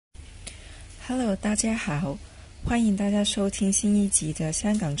Hello， 大家好，欢迎大家收听新一集的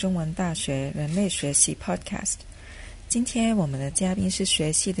香港中文大学人类学系 Podcast。今天我们的嘉宾是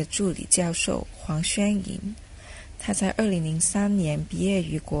学系的助理教授黄宣莹，他在2003年毕业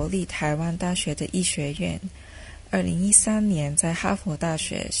于国立台湾大学的医学院，2013年在哈佛大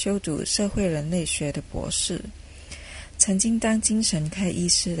学修读社会人类学的博士。曾经当精神科医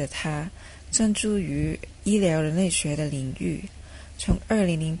师的他，专注于医疗人类学的领域。从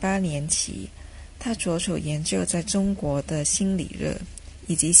2008年起，他着手研究在中国的心理热，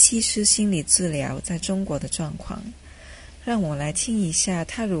以及西式心理治疗在中国的状况。让我来听一下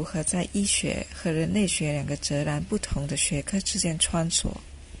他如何在医学和人类学两个截然不同的学科之间穿梭。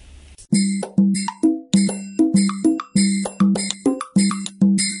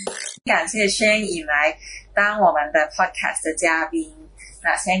感谢宣颖来当我们的 podcast 的嘉宾，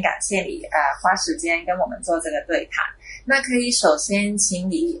那先感谢你花时间跟我们做这个对谈。那可以首先请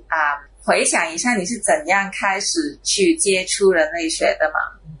你回想一下你是怎样开始去接触人类学的吗？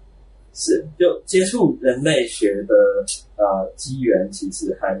是，就接触人类学的机缘其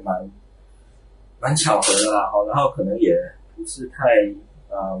实还蛮巧合的啦，然后可能也不是太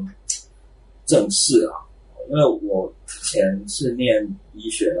正式啊，因为我之前是念医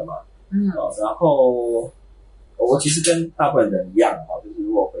学的嘛，然后我其实跟大部分人一样啊，就是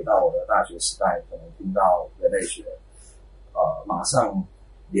如果回到我的大学时代，可能听到人类学，马上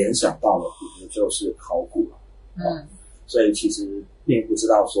联想到的其实就是考古了，所以其实并不知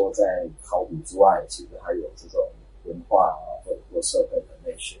道说在考古之外，其实还有这种文化或者说社会人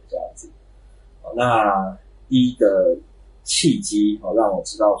类学这样子。那第一个契机让我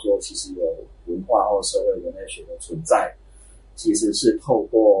知道说，其实有文化或社会人类学的存在，其实是透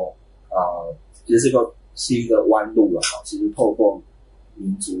过其实这个是一个弯路了，其实透过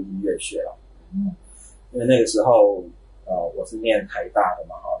民族音乐学了，因为那个时候我是念台大的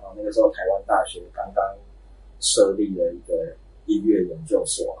嘛，然后那个时候台湾大学刚刚设立了一个音乐研究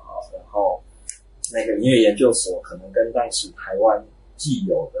所，然后那个音乐研究所可能跟当时台湾既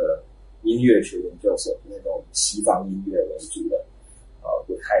有的音乐学研究所那种以西方音乐为主的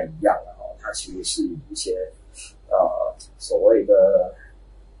不太一样了，它其实是以一些所谓的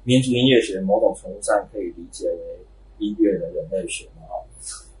民族音乐学某种程度上可以理解为音乐的人类学嘛，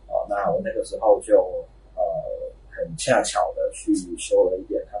那我那个时候就很恰巧的去修了一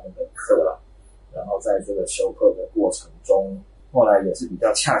点他们的课了，然后在这个修课的过程中，后来也是比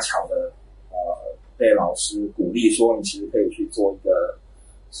较恰巧的被老师鼓励说，你其实可以去做一个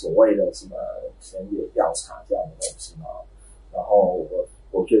所谓的什么田野调查这样的东西嘛，然后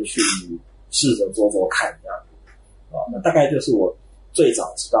我就去试着做看这样子那大概就是我最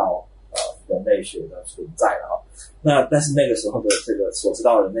早知道人类学的存在了那但是那个时候的这个所知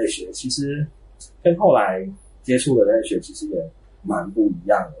道的人类学，其实跟后来接触的人类学其实也蛮不一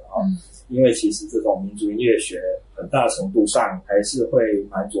样的因为其实这种民族音乐学很大程度上还是会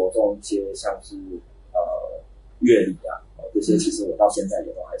蛮着重一些像是乐理这些其实我到现在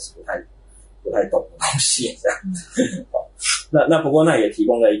也都还是不太懂的东西这样那不过那也提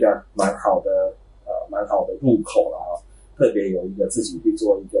供了一个蛮好的入口了特别有一个自己去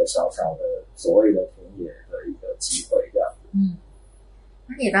做一个小小的所谓的田野的一个机会这样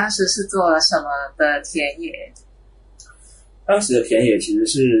那你当时是做了什么的田野？当时的田野其实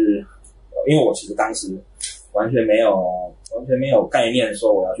是因为我其实当时完全没有概念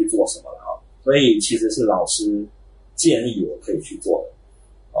说我要去做什么了所以其实是老师建议我可以去做的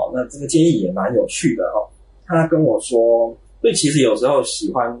那这个建议也蛮有趣的他跟我说，所以其实有时候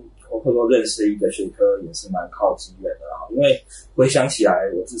喜欢或者说认识一个学科也是蛮靠机缘的因为回想起来，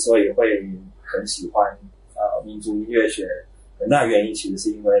我之所以会很喜欢民族音乐学，很大原因其实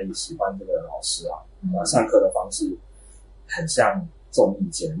是因为喜欢这个老师上课的方式很像综艺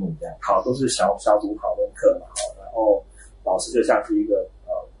节目这样，都是小组讨论课嘛然后老师就像是一个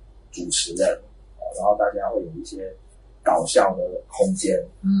主持人然后大家会有一些搞笑的空间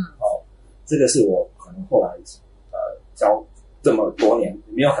这个是我可能后来教这么多年，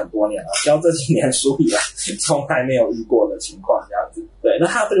没有很多年教这几年书以来从来没有遇过的情况这样子。对，那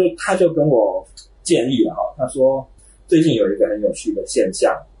他就跟我建议了他说最近有一个很有趣的现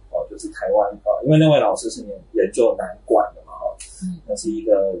象就是台湾因为那位老师是研究南管的嘛那是一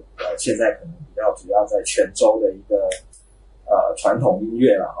个现在可能比较主要在泉州的一个传统音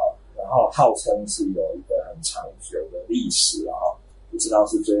乐了然后号称是有一个很长久的历史不知道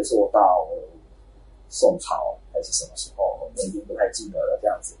是追溯到宋朝还是什么时候，我已经不太记得了这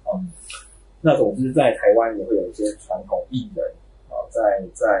样子那总之在台湾也会有一些传统艺人在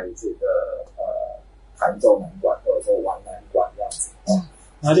这个弹奏南管或者说玩南管这样子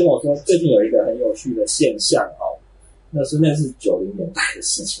他就跟我说最近有一个很有趣的现象那是90年代的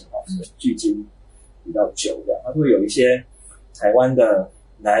事情距今比较久这样，它会有一些台湾的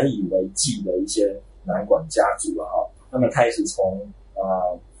难以为继的一些南管家族他们开始从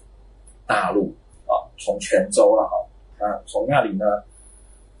大陆从泉州那从那里呢，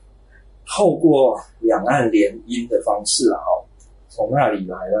透过两岸联姻的方式从那里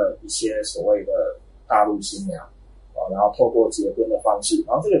来了一些所谓的大陆新娘然后透过结婚的方式，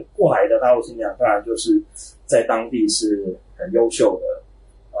然后这个过来的大陆新娘当然就是在当地是很优秀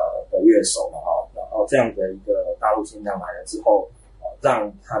的乐手然后这样的一个大陆新娘来了之后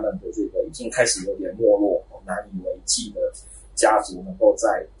让他们的这个已经开始有点没落难以为继的家族能够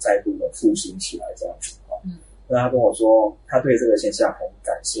再度的复兴起来这样子那他跟我说他对这个现象很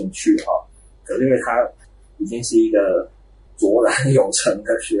感兴趣可是因为他已经是一个卓然有成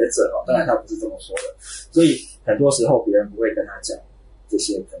的学者当然他不是这么说的，所以很多时候别人不会跟他讲这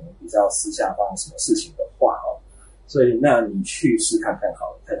些可能比较私下发生什么事情的话所以那你去试看看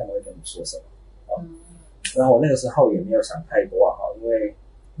好了，看他们会跟你说什么然后我那个时候也没有想太多因为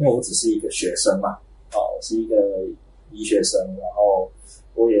我只是一个学生嘛我是一个医学生，然后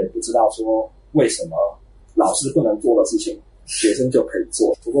我也不知道说为什么老师不能做的事情学生就可以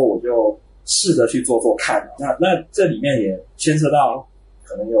做，不过我就试着去做做看那这里面也牵涉到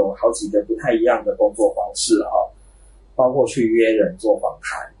可能有好几个不太一样的工作方式包括去约人做访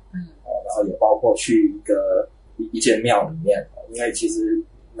谈然后也包括去一间庙里面因为其实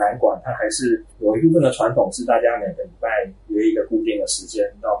南管它还是有一部分的传统是大家每个礼拜约一个固定的时间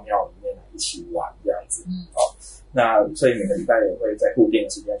到庙里面一起玩这样子那所以每个礼拜也会在固定的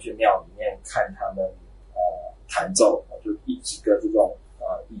时间去庙里面看他们弹奏就几个这种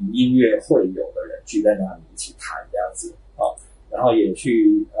以音乐会友的人聚在那里一起弹这样子然后也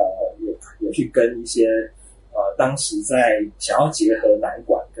去也去跟一些当时在想要结合南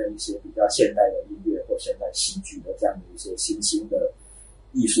管跟一些比较现代的音乐或现代戏剧的这样的一些新兴的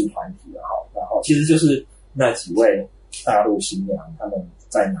艺术团体然后其实就是那几位大陆新娘他们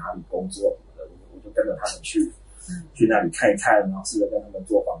在哪里工作什么的，我就跟着他们去那里看一看，然后试着跟他们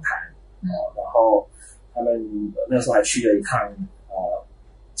做访谈然后他们那时候还去了一趟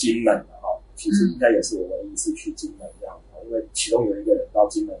金门其实应该也是我唯一一次去金门这样因为其中有一个人到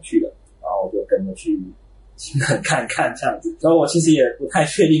金门去了，然后我就跟着去金门看看这样子，所以我其实也不太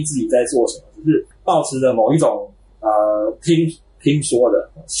确定自己在做什么，只是抱持着某一种听说的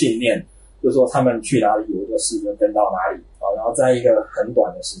信念，就是说他们去哪里我就试着跟到哪里然后在一个很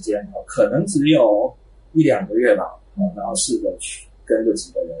短的时间可能只有1-2个月吧然后试着去跟着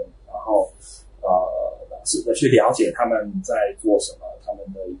几个人，然后试着去了解他们在做什么，他们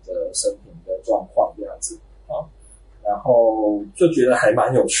的一个生平的状况这样子然后就觉得还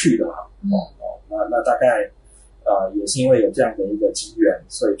蛮有趣的那大概也是因为有这样的一个机缘，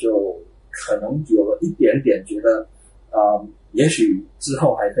所以就可能有了一点点觉得也许之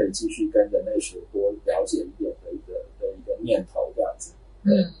后还可以继续跟人类学多了解一点的一个念头这样子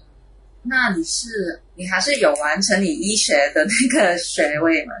那你还是有完成你医学的那个学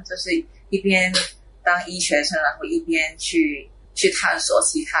位嘛？就是一边当医学生，然后一边去探索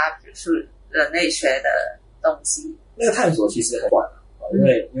其他比如说人类学的东西。那个探索其实很短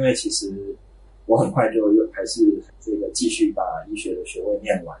因为其实我很快就还是这个继续把医学的学位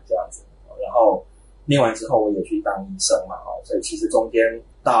念完这样子然后念完之后我也去当医生嘛所以其实中间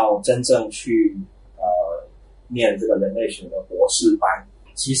到真正去念这个人类学的博士班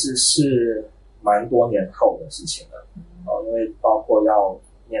其实是蛮多年后的事情了因为包括要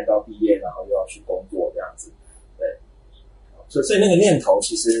念到毕业然后又要去工作这样子对所以那个念头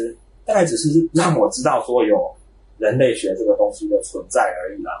其实大概只是让我知道说有人类学这个东西的存在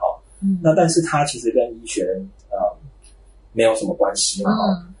而已啦那但是它其实跟医学没有什么关系嘛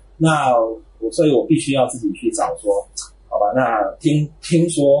那所以我必须要自己去找说好吧那听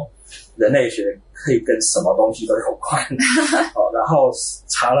说人类学可以跟什么东西都有关然后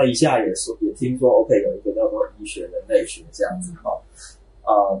查了一下也听说 OK 有一个叫做医学人类学这样子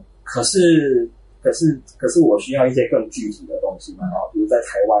可是我需要一些更具体的东西嘛比如在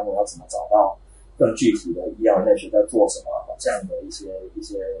台湾我要怎么找到更具体的医疗人类学在做什么这样的一些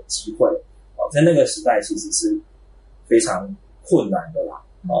机会在那个时代其实是非常困难的啦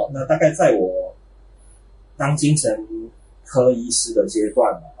那大概在我当精神科医师的阶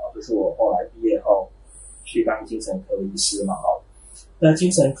段就是我后来毕业后去当精神科医师嘛那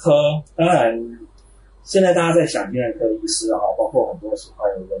精神科当然现在大家在想精神科医师包括很多时候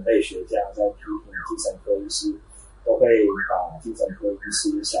有人类学家在批评精神科医师都会把精神科医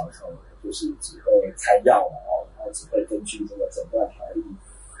师想成就是只会开药然后只会根据这个诊断条例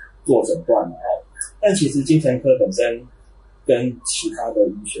做诊断但其实精神科本身跟其他的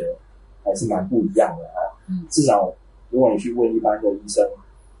医学还是蛮不一样的至少如果你去问一般的医生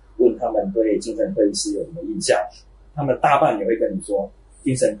问们对精神科医师有什么印象，他们大半也会跟你说，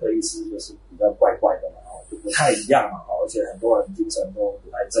精神科医师就是比较怪怪的嘛，就不太一样嘛，而且很多人精神都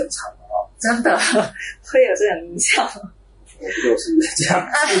不太正常嘛。真的会有这种印象？我不就是这样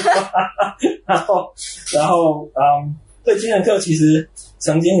子然后对，精神科其实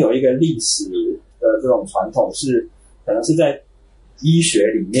曾经有一个历史的这种传统，是可能是在医学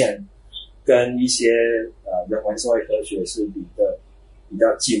里面跟一些人文社会科学是离得比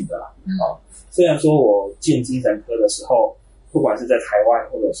较近的啦。虽然说我进精神科的时候，不管是在台湾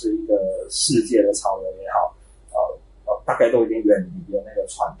或者是一个世界的潮流也好，大概都已经远离了那个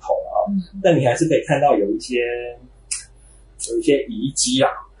传统了但你还是可以看到有一些遗迹啊，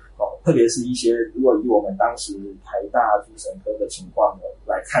特别是一些如果以我们当时台大精神科的情况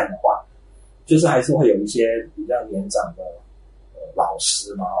来看的话，就是还是会有一些比较年长的老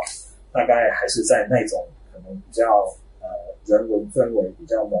师嘛，大概还是在那种可能比较人文氛围比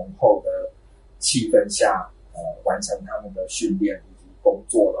较浓厚的气氛下完成他们的训练以及工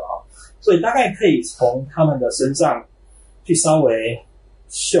作了所以大概可以从他们的身上去稍微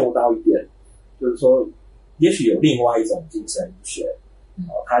嗅到一点，就是说也许有另外一种精神医学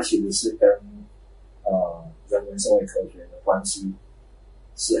它其实是跟人文社会科学的关系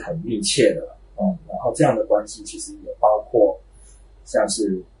是很密切的然后这样的关系其实也包括像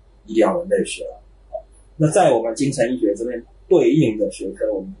是医疗人类学那在我们精神医学这边对应的学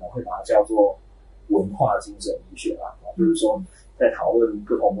科，我们可能会把它叫做文化精神医学就是说在讨论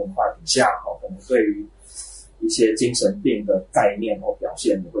不同文化底下可能对于一些精神病的概念或表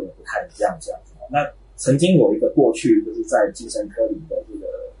现也会有不太一样这样子那曾经有一个过去，就是在精神科里的这个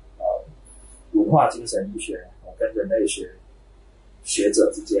文化精神医学跟人类学学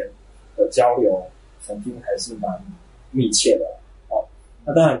者之间的交流，曾经还是蛮密切的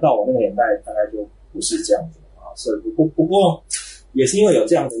那当然到我那个年代，大概就不是这样子所以不过也是因为有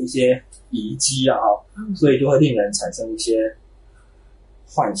这样的一些遗迹所以就会令人产生一些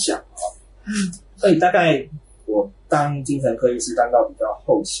幻想所以大概我当精神科医师当到比较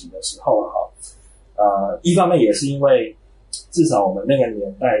后期的时候一方面也是因为至少我们那个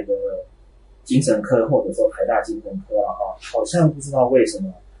年代的精神科或者说台大精神科好像不知道为什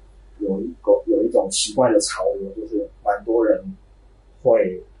么有一种奇怪的潮流，就是蛮多人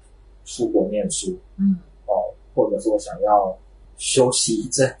会出国念书或者说想要休息一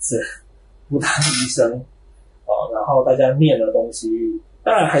阵子不当医生然后大家念的东西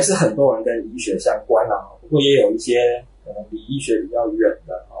当然还是很多人跟医学相关不过也有一些可能离医学比较远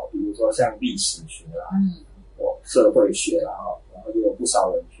的比如说像历史学社会学然后也有不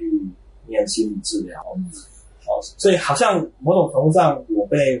少人去念心理治疗所以好像某种程度上我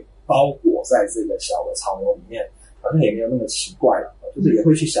被包裹在这个小的潮流里面，好像也没有那么奇怪了就是也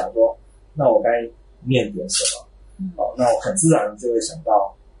会去想说那我该念点什么那我很自然就会想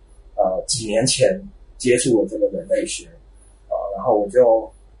到几年前接触了这个人类学然后我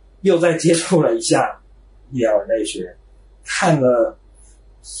就又再接触了一下医疗人类学，看了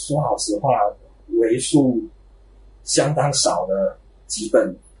说老实话为数相当少的几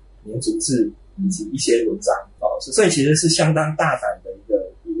本民族志以及一些文章所以其实是相当大胆的一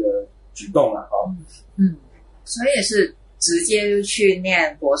个举动所以也是直接就去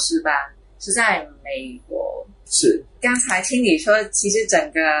念博士班，是在美国。是刚才听你说其实整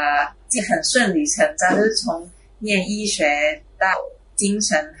个很顺理成章，就是从念医学到精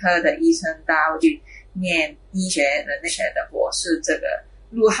神科的医生到去念医学人类学的博士，这个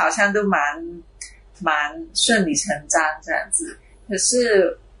路好像都蛮顺理成章这样子。可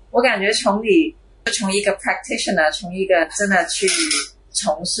是我感觉从一个 practitioner， 从一个真的去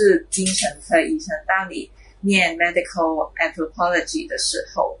从事精神科医生，当你念 medical anthropology 的时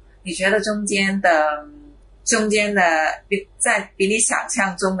候，你觉得中间的在比你想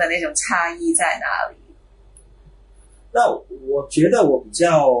象中的那种差异在哪里？那我觉得我比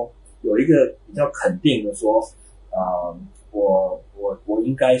较有一个比较肯定的说我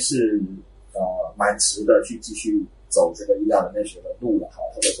应该是蛮值得去继续走这个医疗人类学的路了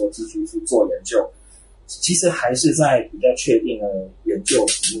或者说继续去做研究，其实还是在比较确定的研究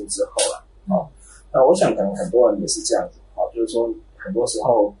题目之后啦那我想可能很多人也是这样子就是说很多时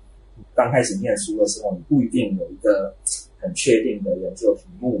候刚开始念书的时候，你不一定有一个很确定的研究题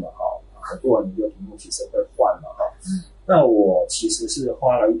目嘛很多人研究题目其实会换嘛那我其实是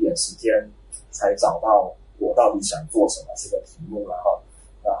花了一点时间才找到我到底想做什么这个题目了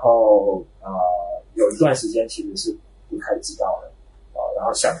然后有一段时间其实是不太知道的然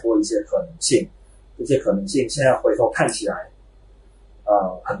后想过一些可能性，这些可能性现在回头看起来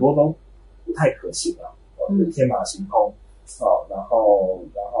很多都不太可行天马行空然后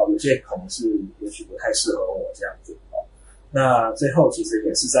有些可能是也许不太适合我这样子那最后其实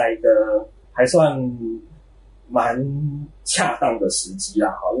也是在一个还算蛮恰当的时机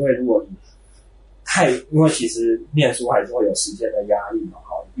啦，因为如果你因为其实念书还是会有时间的压力嘛，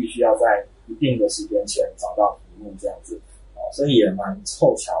你必须要在一定的时间前找到题目这样子，所以也蛮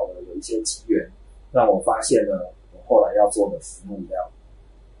凑巧的，有一些机缘让我发现了我后来要做的题目这样。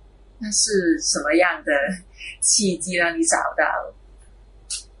那是什么样的契机让你找到？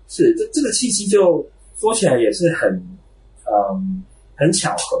是这个契机就说起来也是很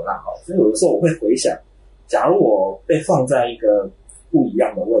巧合啦，所以有的时候我会回想，假如我被放在一个不一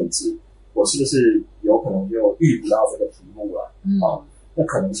样的位置，我是不是有可能就遇不到这个题目了？那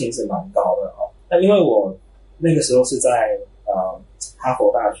可能性是蛮高的。那因为我那个时候是在哈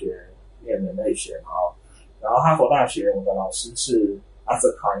佛大学念人类学，然后哈佛大学我的老师是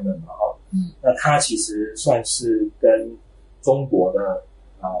Arthur Kleinman，那他其实算是跟中国的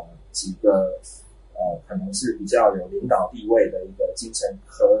几个可能是比较有领导地位的一个精神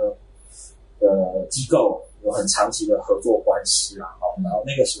科的机构有很长期的合作关系啦，然后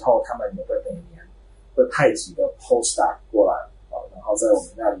那个时候他们也会每年会派几个 postdoc 过来，然后在我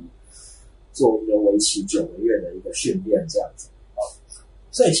们那里做一个为期9个月的一个训练这样子。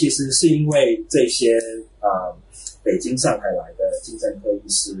所以其实是因为这些北京上海来的精神科医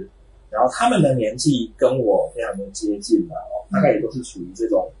师，然后他们的年纪跟我非常的接近了，大概也都是处于这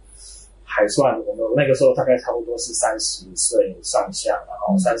种还算我们那个时候大概差不多是30岁上下，然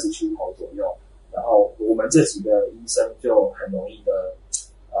后30出头左右，然后我们这几个医生就很容易的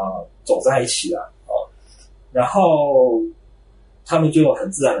走在一起了，然后他们就很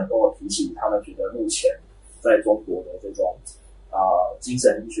自然的跟我提起他们觉得目前在中国的这种精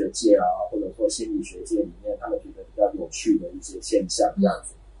神医学界或者说心理学界里面他们觉得比较有趣的一些现象这样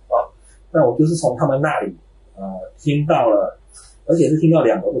子。那我就是从他们那里听到了，而且是听到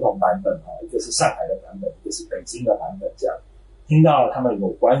2个不同版本，一个是上海的版本，一个是北京的版本，这样听到了他们有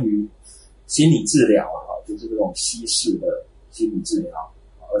关于心理治疗就是这种西式的心理治疗，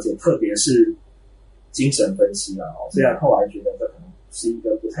而且特别是精神分析虽然后来觉得这可能是一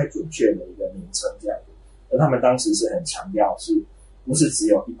个不太准确的一个名称这样子，而他们当时是很强调是不是只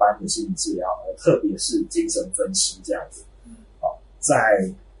有一般的心理治疗，而特别是精神分析这样子，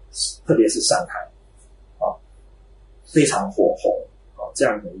特别是上海非常火红这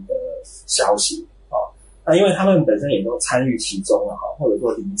样的一个消息那因为他们本身也都参与其中了或者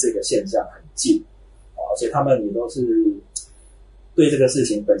说离这个现象很近而且他们也都是对这个事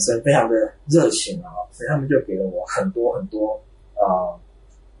情本身非常的热情所以他们就给了我很多很多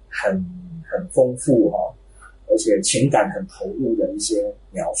很丰富而且情感很投入的一些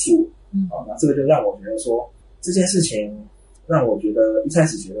描述那这个就让我觉得说这件事情让我觉得一开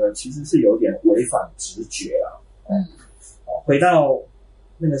始觉得其实是有点违反直觉回到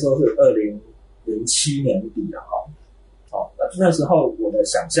那个时候是2007年底那时候我的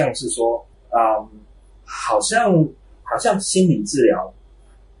想象是说好像心理治疗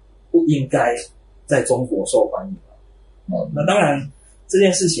不应该在中国受欢迎那当然这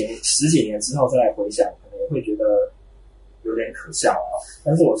件事情10几年之后再来回想可能也会觉得有点可笑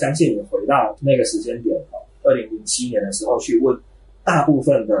但是我相信你回到那个时间点2007年的时候去问大部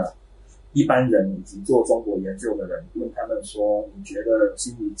分的一般人以及做中国研究的人，问他们说你觉得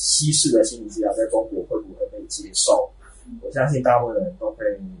西式的心理治疗在中国会不会被接受？我相信大部分人都会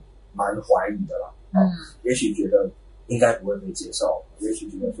蛮怀疑的啦也许觉得应该不会被接受，也许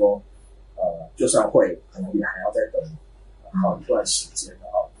觉得说就算会可能也还要再等好一段时间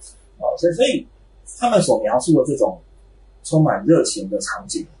所以他们所描述的这种充满热情的场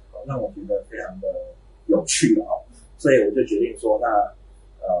景让我觉得非常的有趣所以我就决定说那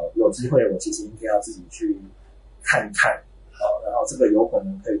有机会我其实应该要自己去看看然后这个有可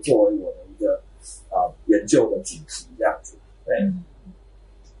能可以作为我的一个研究的主题这样子。对，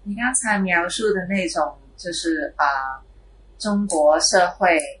你刚才描述的那种就是中国社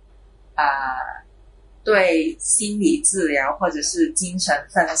会对心理治疗或者是精神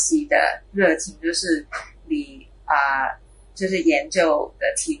分析的热情，就是你就是研究的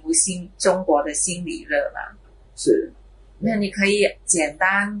题目中国的心理热嘛？是。那你可以简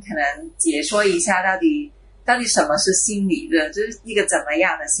单可能解说一下到底什么是心理热，就是一个怎么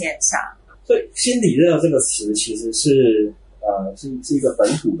样的现象？所以心理热这个词其实是一个本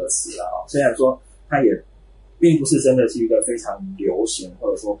土的词虽然说它也并不是真的是一个非常流行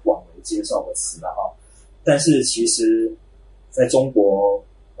或者说广为接受的词但是其实在中国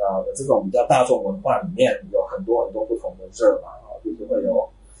的这种比较大众文化里面有很多很多不同的热嘛就是会有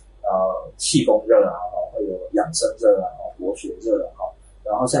气功热会有养生热国学热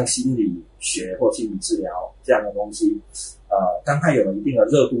然后像心理学或心理治疗这样的东西当它有了一定的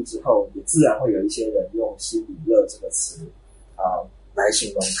热度之后，也自然会有一些人用心理热这个词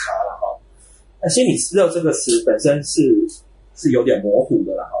形容它了哈。那心理热这个词本身是有点模糊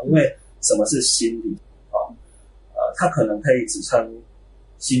的啦，因为什么是心理它可能可以指称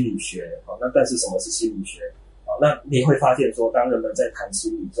心理学那但是什么是心理学那你会发现说，当人们在谈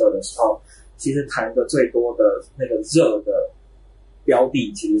心理热的时候，其实谈的最多的那个热的标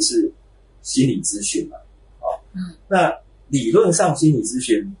的其实是心理咨询嘛那理论上心理咨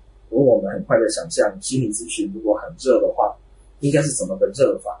询，如果我们很快的想象心理咨询如果很热的话，应该是怎么个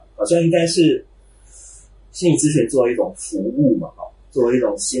热法？好像应该是心理咨询作为一种服务嘛作为一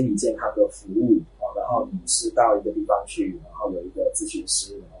种心理健康的服务然后你是到一个地方去，然后有一个咨询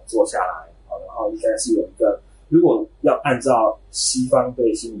师，然后坐下来然后应该是有一个，如果要按照西方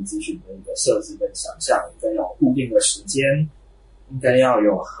对心理咨询的一个设置跟想象，应该要有固定的时间，应该要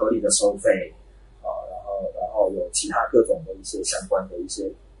有合理的收费然后有其他各种的一些相关的一些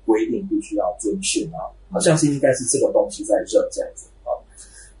规定必须要遵循好像是应该是这个东西在热这样子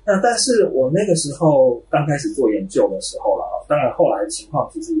那但是我那个时候刚开始做研究的时候当然后来情况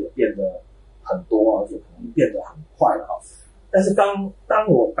其实也变得很多而且可能变得很快但是当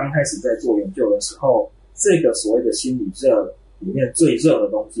我刚开始在做研究的时候，这个所谓的心理热里面最热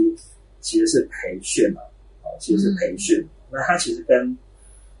的东西其实是培训其实是培训那它其实跟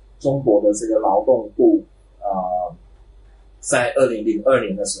中国的这个劳动部在2002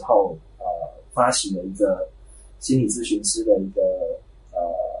年的时候发起了一个心理咨询师的一个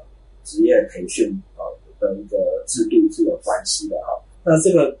职业培训的一个制度是有关系的那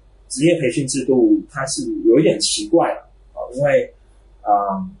这个职业培训制度它是有一点奇怪因为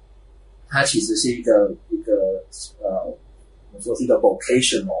它其实是一个我们说是一个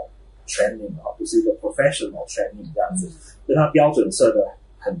vocational training 不是一个 professional training 这样子所以它标准设得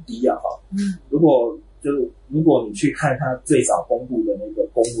很低如果你去看它最早公布的那个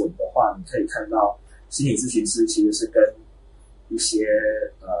公文的话，你可以看到心理咨询师其实是跟一些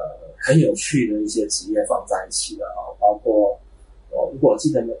很有趣的一些职业放在一起的包括如果我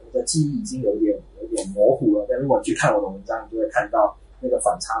记得我的记忆已经有点模糊了，但如果你去看我的文章，你就会看到那个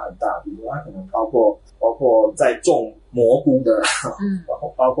反差很大。比如它可能包括在种蘑菇的，然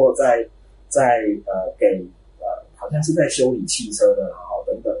后包括在给好像是在修理汽车的，然后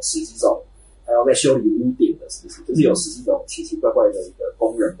等等十几种，还有在修理屋顶的，是不是？就是有十几种奇奇怪怪的一个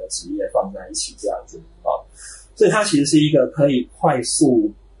工人的职业放在一起这样子所以它其实是一个可以快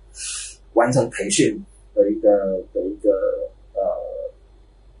速完成培训的一个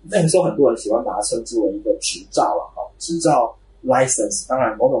那个时候很多人喜欢把它称之为一个执照执照 license 当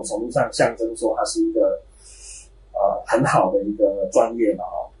然某种程度上象征说它是一个很好的一个专业嘛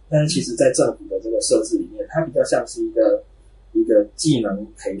但是其实在政府的这个设置里面，它比较像是一个技能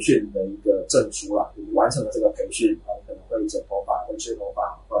培训的一个证书啦，就是完成了这个培训可能会剪头发，会吹头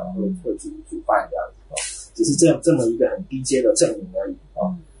发，会煮饭这样子只是这么一个很低阶的证明而已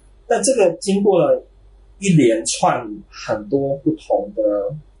但这个经过了一连串很多不同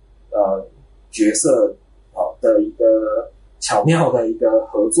的角色的一个巧妙的一个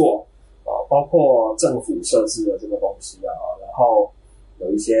合作包括政府设置的这个东西然后有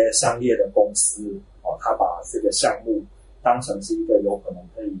一些商业的公司他把这个项目当成是一个有可能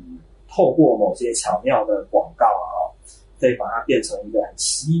可以透过某些巧妙的广告可以把它变成一个很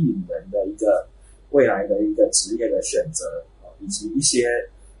吸引人的一个未来的一个职业的选择以及一些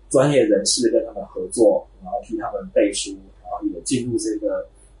专业人士跟他们合作，然后替他们背书，然后也进入这个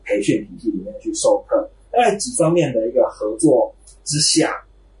培训体系里面去授课，在几方面的一个合作之下，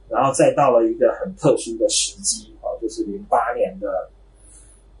然后再到了一个很特殊的时机就是08年的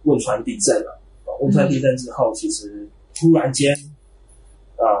汶川地震了汶川地震之后其实突然间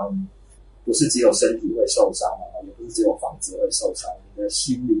不是只有身体会受伤也不是只有房子会受伤，你的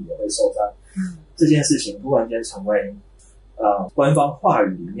心理也会受伤这件事情突然间成为官方话语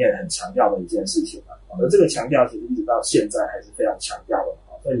里面很强调的一件事情而这个强调其实一直到现在还是非常强调的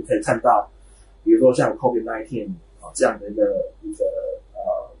所以你可以看到比如说像 COVID-19 这样的一个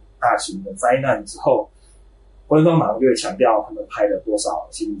大型的灾难之后，官方马上就会强调他们派了多少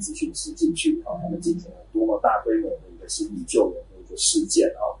心理咨询师进去他们进行了多么大规模的一个心理救援的一个事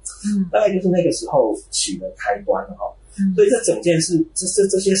件大概就是那个时候起了开端了所以这整件事这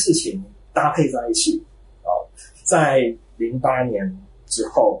些事情搭配在一起在08年之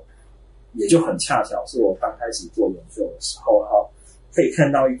后，也就很恰巧是我刚开始做研究的时候可以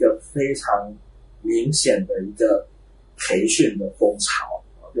看到一个非常明显的一个培训的风潮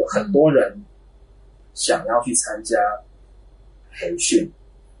有很多人想要去参加培训，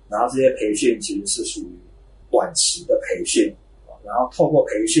然后这些培训其实是属于短期的培训然后透过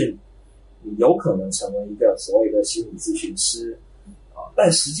培训你有可能成为一个所谓的心理咨询师但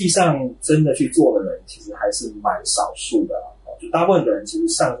实际上真的去做的人其实还是蛮少数的就大部分的人其实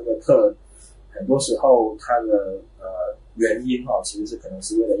上这个课，很多时候他的原因其实是可能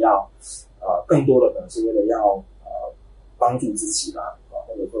是为了要更多的可能是为了要帮助自己啦，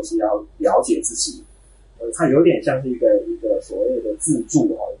或者说是要了解自己，它有点像是一个所谓的自助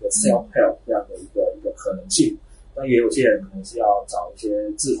一个 self help 这样的一个可能性。那也有些人可能是要找一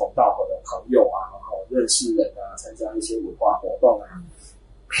些志同道合的朋友啊，认识人啊，参加一些文化活动啊，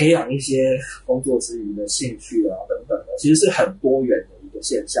培养一些工作之余的兴趣啊等等的，其实是很多元的一个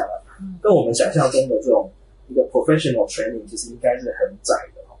现象啊。跟我们想象中的这种一个 professional training 其实应该是很窄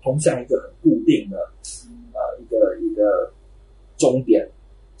的，通向一个很固定的一个终点，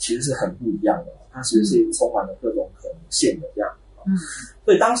其实是很不一样的。它其实是充满了各种可能性的这样。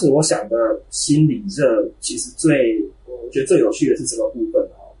所以当时我想的心理热，其实我觉得最有趣的是这个部分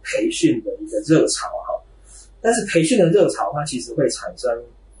培训的一个热潮但是培训的热潮它其实会产生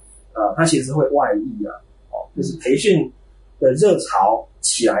它其实会外溢就是培训的热潮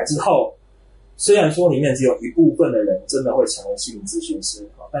起来之后，虽然说里面只有一部分的人真的会成为心理咨询师，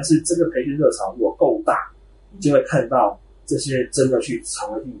但是这个培训热潮如果够大，你就会看到这些真的去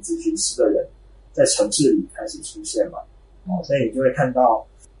成为心理咨询师的人在城市里开始出现嘛。所以你就会看到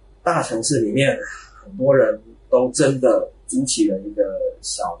大城市里面很多人都真的租起了一个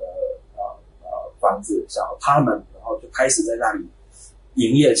小的房子，小 apartment， 然后就开始在那里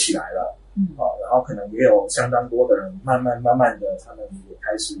营业起来了。然后可能也有相当多的人慢慢的，他们也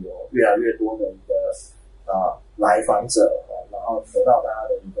开始有越来越多的一个来访者，然后得到大家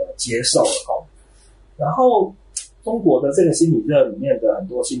的一个接受。然后中国的这个心理热里面的很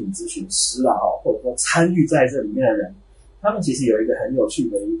多心理咨询师或者说参与在这里面的人，他们其实有一个很有趣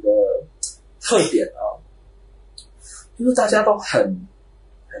的一个特点就是大家都很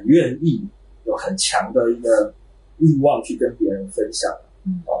愿意，有很强的一个欲望去跟别人分享。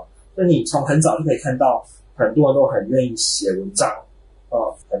所以你从很早就可以看到，很多人都很愿意写文章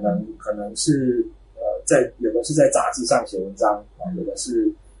可能是有的是在杂志上写文章有的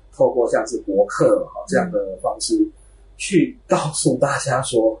是透过像是博客这样的方式去告诉大家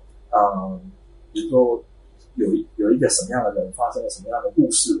说，比如说有一个什么样的人发生了什么样的故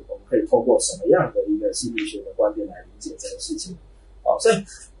事，我们可以透过什么样的一个心理学的观点来理解这个事情。所以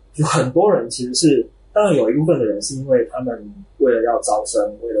有很多人其实是，当然有一部分的人是因为他们为了要招生，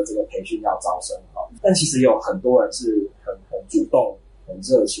为了这个培训要招生但其实有很多人是很主动、很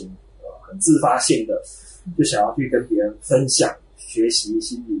热情、很自发性的，就想要去跟别人分享、学习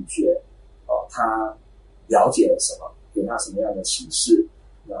心理学他了解了什么，给他什么样的启示，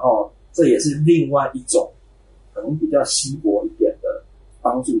然后这也是另外一种可能比较稀薄一点的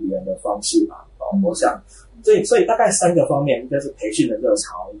帮助别人的方式吧。我想所以大概3个方面，一个是培训的热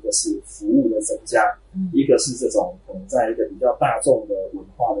潮，一个是服务的增加，一个是这种可能在一个比较大众的文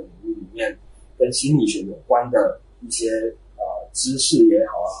化的领域里面跟心理学有关的一些知识也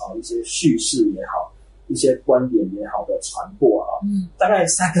好一些叙事也好，一些观点也好的传播大概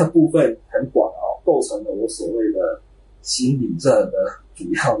3个部分很广构成了我所谓的心理热的主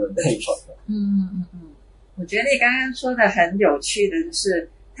要的内容。我觉得你刚刚说的很有趣的就是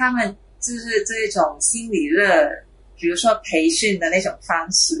他们就是这种心理热，比如说培训的那种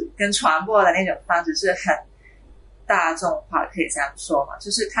方式跟传播的那种方式是很大众化，可以这样说嘛，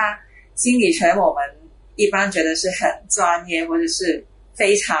就是他心理学我们一般觉得是很专业，或者是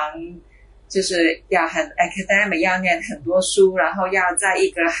非常就是要很 academic， 要念很多书，然后要在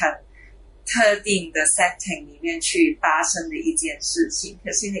一个很特定的 setting 里面去发生的一件事情。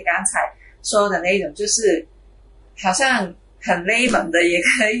可是你刚才说的那种就是好像很 layman 的，也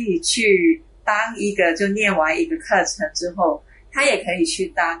可以去当一个，就念完一个课程之后他也可以去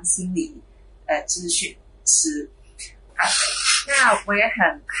当心理咨询师。好，那我也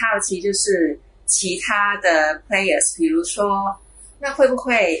很好奇，就是其他的 players， 比如说那会不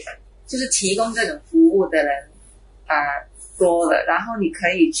会就是提供这种服务的人多了，然后你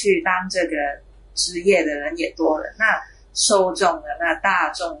可以去当这个职业的人也多了，那受众了，那大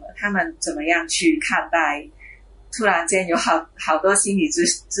众了，他们怎么样去看待突然间有好多心理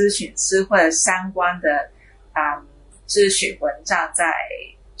咨询师或者相关的咨询文章在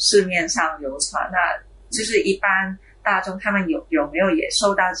市面上流传，那就是一般大众他们有没有也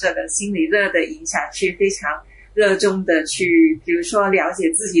受到这个心理热的影响，去非常热衷的去比如说了解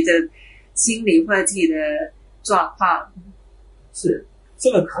自己的心理或者自己的状况？是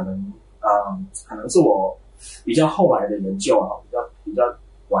这个可能是我比较后来的研究比较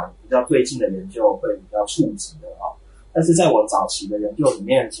晚比较最近的研究会比较触及的但是在我早期的研究里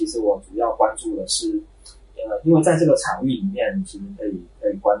面，其实我主要关注的是因为在这个场域里面其实可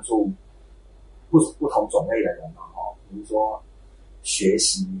以关注不同种类的人比如说学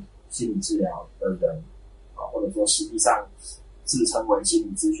习心理治疗的人或者说实际上自称为心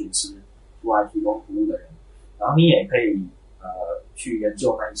理咨询师出来提供服务的人，然后你也可以去研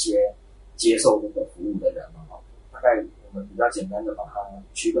究那一些接受这个服务的人嘛。大概我们比较简单的把它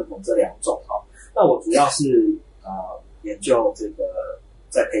区分成这两种。那我主要是研究这个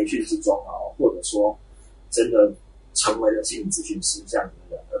在培训之中或者说真的成为了心理咨询师这样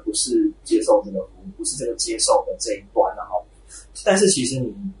的人，而不是接受这个服务，不是这个接受的这一端。但是其实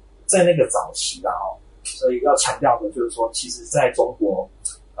你在那个早期所以要强调的就是说，其实在中国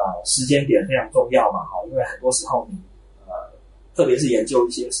时间点非常重要嘛，因为很多时候你特别是研究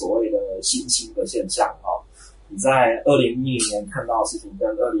一些所谓的新兴的现象你在2010年看到的事情跟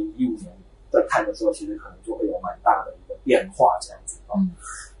2015年在看的时候，其实可能就会有蛮大的一个变化这样子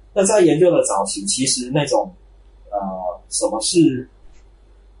那在研究的早期，其实那种什么是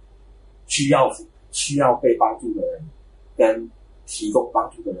需要被帮助的人跟提供帮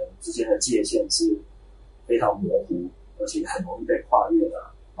助的人之间的界限是非常模糊，而且很容易被跨越的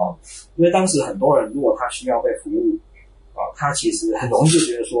因为当时很多人如果他需要被服务他其实很容易就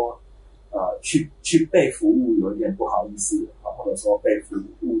觉得说去被服务有一点不好意思或者说被服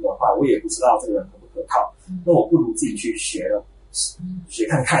务的话，我也不知道这个人可不可靠，那我不如自己去学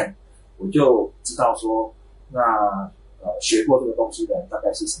看看，我就知道说那学过这个东西的人大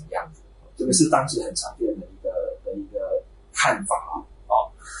概是什么样子。这个是当时很常见的一个看法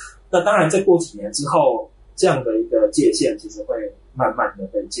那当然再过几年之后，这样的一个界限其实会慢慢的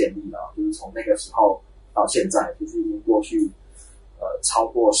被建立了，就是从那个时候到现在，其实已经过去超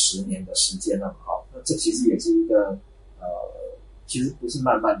过10年的时间了嘛那这其实也是一个其实不是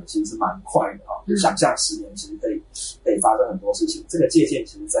慢慢的，其实是蛮快的就想象10年其实可以发生很多事情，这个界限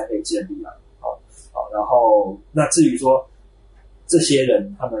其实在被建立了然后那至于说这些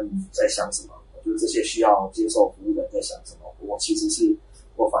人他们在想什么，就是这些需要接受服务的人在想什么，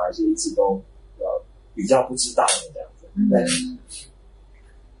我反而是一直都比较不知道的这样子对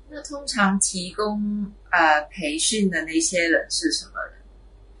那通常提供培训的那些人是什么人？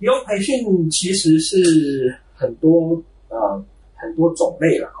提供培训其实是很多种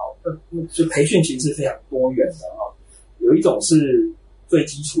类了就培训其实是非常多元的有一种是最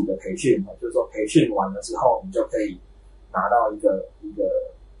基础的培训就是说培训完了之后，你就可以拿到一个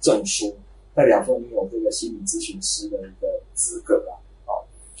证书，代表说你有这个心理咨询师的一个资格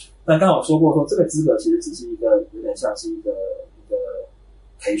那刚好说过说这个资格其实只是一个有点像是一个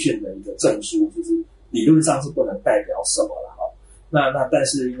培训的一个证书，就是理论上是不能代表什么了那但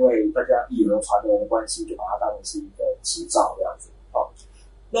是因为大家以讹传讹的关系，就把它当成是一个执照这样子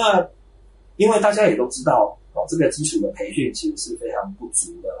那因为大家也都知道这个基础的培训其实是非常不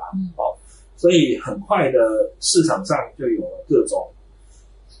足的啦所以很快的市场上就有了各种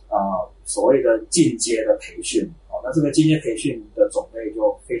所谓的进阶的培训那这个进阶培训的种类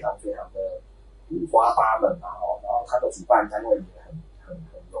就非常非常的五花八门然后它的主办单位也很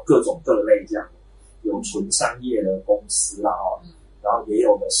有各种各类这样，有纯商业的公司然后也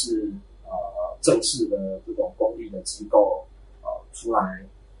有的是正式的这种公立的机构出来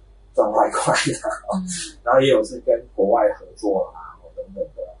赚外快的然后也有是跟国外合作等等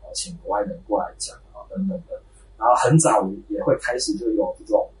的请国外人过来讲等等的，然后很早也会开始就有这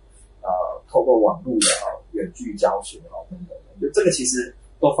种透过网络的远距教学等等的，就这个其实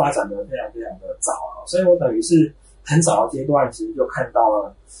都发展的非常非常的早所以我等于是很早的阶段其实就看到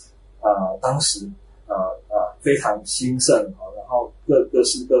了当时非常兴盛然后各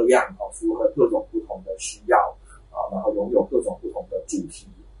式各样符合各种不同的需要然后拥有各种不同的主题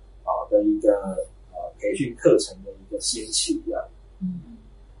的一个培训课程的一个兴起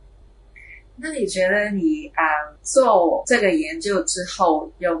那你觉得你做这个研究之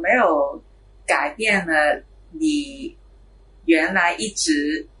后，有没有改变了你原来一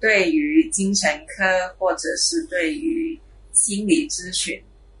直对于精神科或者是对于心理咨询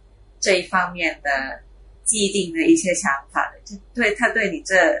这一方面的既定的一些想法的？他对你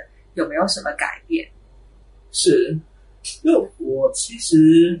这有没有什么改变？是，因为我其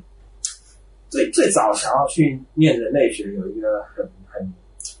实最早想要去念人类学有一个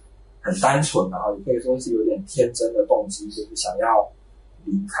很单纯然后也可以说是有点天真的动机，就是想要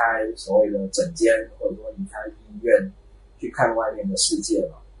离开所谓的诊间，或者说离开医院去看外面的世界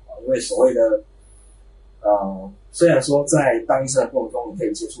嘛因为所谓的虽然说在当医生的过程中你可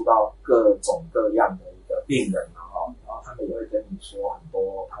以接触到各种各样的一个病人然后他们也会跟你说很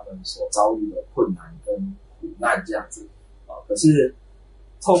多他们所遭遇的困难跟苦难这样子可是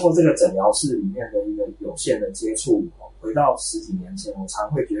透过这个诊疗室里面的一个有限的接触回到10几年前，我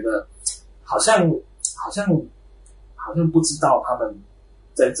常会觉得好像不知道他们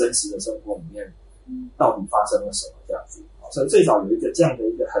在真实的生活里面到底发生了什么这样子所以最早有一个这样的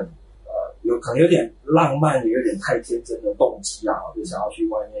一个很可能有点浪漫，也有点太天真的动机啊，就想要去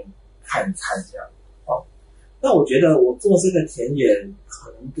外面看一看这样。那我觉得我做这个田野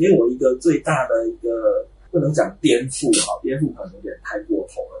可能给我一个最大的一个，不能讲颠覆颠覆可能有点太过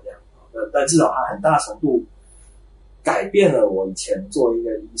头了这样，但至少它很大程度改变了我以前作为一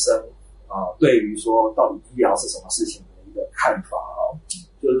个医生对于说到底医疗是什么事情的一个看法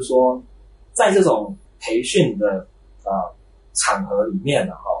就是说在这种培训的场合里面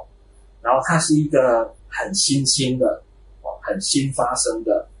然后它是一个很新兴的很新发生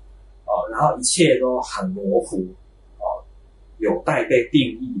的然后一切都很模糊有待被定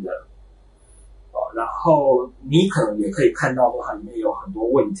义的然后你可能也可以看到说它里面有很多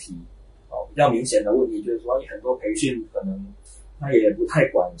问题比较明显的问题就是说很多培训可能他也不太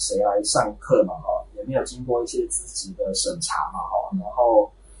管谁来上课嘛也没有经过一些资质的审查嘛然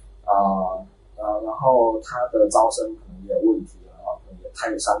后然后他的招生可能也有问题可能也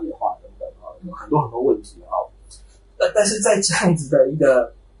太商业化等等有很多很多问题但是在这样子的一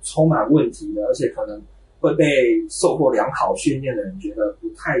个充满问题的，而且可能会被受过良好训练的人觉得不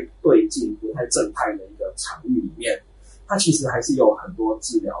太对劲、不太正派的一个场域里面，它其实还是有很多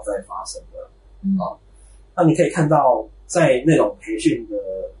治疗在发生的。那你可以看到，在那种培训的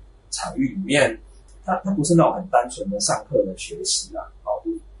场域里面，它不是那种很单纯的上课的学习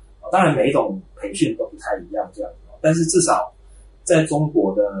当然每一种培训都不太一样这样子但是至少在中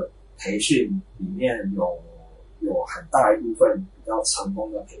国的培训里面有很大一部分比较成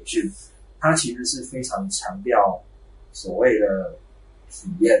功的培训，它其实是非常强调所谓的体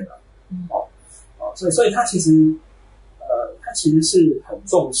验的，所以它其实是很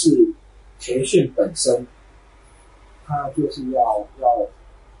重视培训本身，它就是要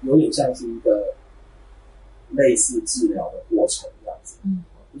有点像是一个类似治疗的过程这样子。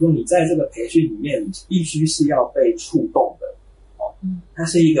比如说你在这个培训里面，你必须是要被触动的，它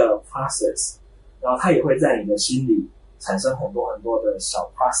是一个 process。然后它也会在你的心里产生很多很多的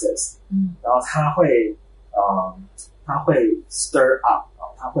小 process，然后它会 stir up，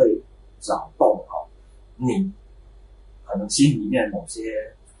它会扰动你可能心里面某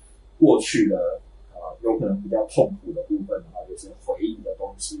些过去的有可能比较痛苦的部分有些回忆的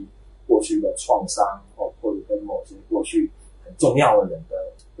东西，过去的创伤或者跟某些过去很重要的人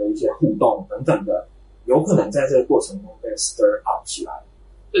的一些互动等等的，有可能在这个过程中被 stir up 起来。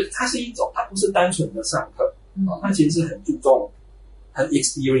对，它是一种，它不是单纯的上课，它其实是很注重、很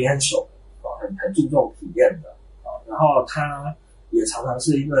experiential，很注重体验的，然后它也常常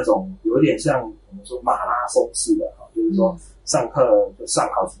是那种有点像我们说马拉松式的，就是说上课就上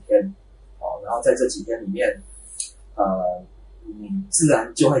好几天，然后在这几天里面，你自然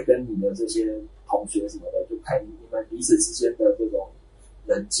就会跟你的这些同学什么的，就看你们彼此之间的这种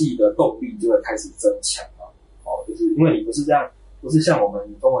人际的动力就会开始增强就是因为你不是这样。不是像我们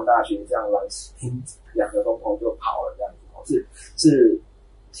中文大学这样来听2个钟头就跑了这样子，是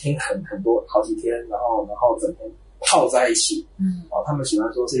听很多好几天，然后整天泡在一起，他们喜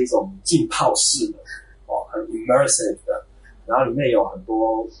欢说是一种浸泡式的，很 immersive 的，然后里面有很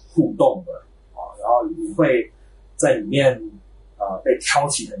多互动的，然后你会在里面被挑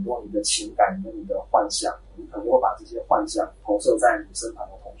起很多你的情感跟你的幻想，你可能会把这些幻想投射在你身旁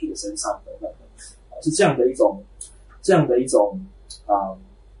的同学身上等等的，是这样的一种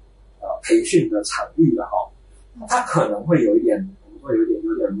培训的场域的它可能会有一点，我们会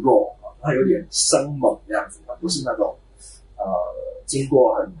有点弱它有点生猛这样子，它不是那种经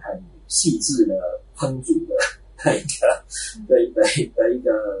过很细致的烹煮的一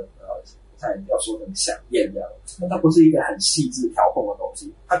个才要说成响宴这样，它不是一个很细致调控的东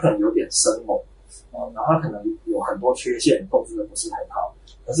西，它可能有点生猛然后它可能有很多缺陷，控制的不是很好，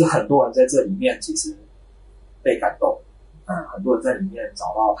可是很多人在这里面其实被感动，很多人在里面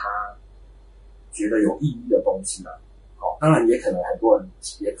找到他觉得有意义的东西当然也可能很多人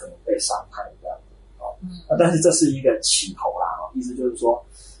也可能被伤害这样子但是这是一个起头啦意思就是说，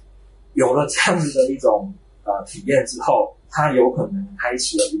有了这样子的一种体验之后，它有可能开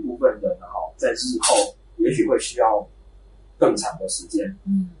启了一部分人在日后也许会需要更长的时间，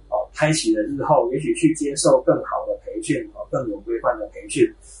开启了日后也许去接受更好的培训更有规范的培训，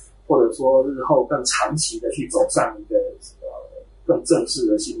或者说日后更长期的去走上一个更正式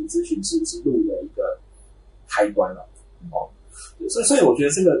的心理咨询师之路的一个开端了所以我觉得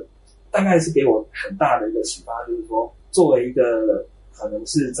这个大概是给我很大的一个启发，就是说作为一个可能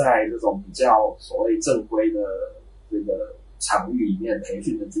是在这种比较所谓正规的这个场域里面培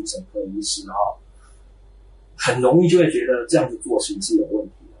训的精神科医师很容易就会觉得这样子做其实是有问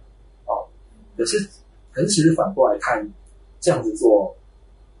题的可是其实反过来看，这样子做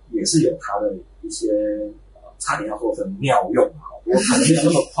也是有它的一些差点要做成妙用不过可能没有那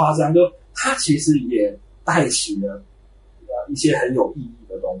么夸张，就它其实也带起了一些很有意义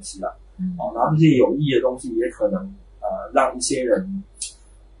的东西啦。然后这些有意义的东西也可能让一些人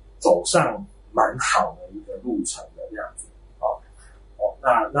走上蛮好的一个路程的这样子。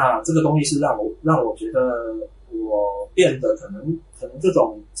那这个东西是让我觉得我变得可能这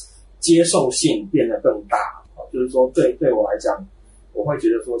种接受性变得更大。就是说对我来讲，我会觉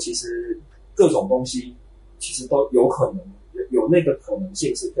得说其实各种东西其实都有可能有那个可能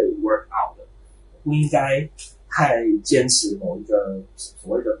性是可以 work out 的，不应该太坚持某一个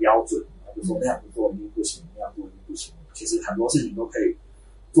所谓的标准，就说那样做一定不行，那样做一定不行。其实很多事情都可以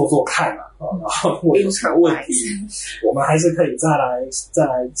做做看嘛，然后如果有什么问题，我们还是可以再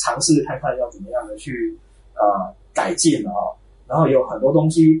来尝试看看要怎么样的去改进啊。然后有很多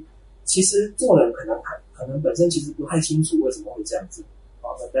东西，其实做人可能本身其实不太清楚为什么会这样子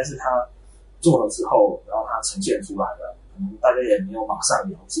但是他做了之后，然后他呈现出来了，可能大家也没有马上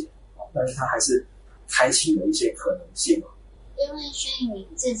了解但是他还是开启了一些可能性。因为轩颖你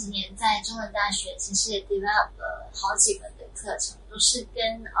这几年在中文大学其实也 develop 了好几门的课程，都是跟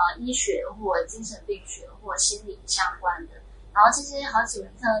医学或精神病学或心理相关的，然后这些好几门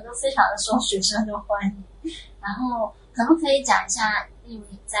课都非常的受学生的欢迎。然后可不可以讲一下，例如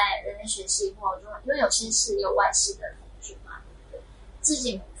你在人类学系或中文，因为有些是有外系的同学嘛，对不对？这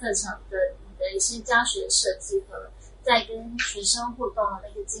几门课程的你的一些教学设计和在跟学生互动的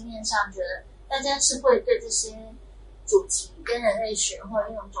那个经验上，觉得大家是会对这些主题跟人类学或者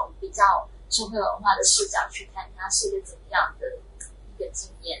用一种比较社会文化的视角去看它是一个怎么样的一个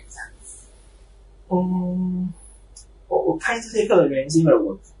经验这样子。我开这些课的原因是因为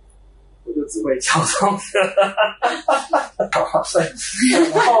我就只会教中文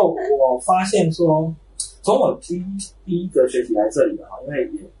然后我发现说从我第一个学期来这里因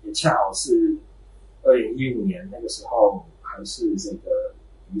为也恰好是2015年那个时候还是这个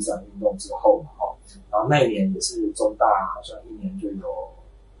雨伞运动之后嘛然后那一年也是中大好像一年就有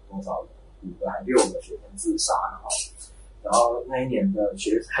多少人5个还6个学生自杀然后那一年的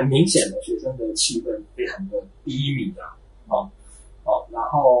很明显的学生的气氛非常的低迷然后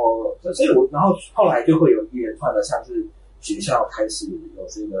所以然后后来就会有一连串的像是学校开始有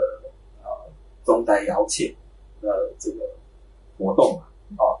这个中代邀请的这个活动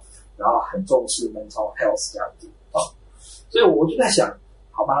然后很重视 mental health 这样子所以我就在想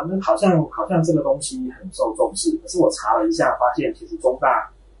好吧，那好像这个东西很受重视，可是我查了一下，发现其实中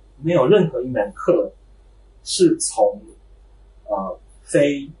大没有任何一门课是从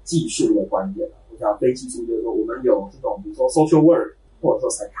非技术的观点。我讲非技术就是说，我们有这种比如说 social work 或者说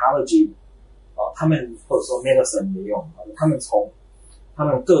psychology 他们或者说 medicine 也有他们从他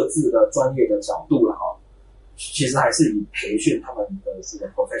们各自的专业的角度其实还是以培训他们的这个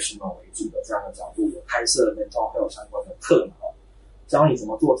professional 为主的这样的角度，有开设 mental health 相关的课教你怎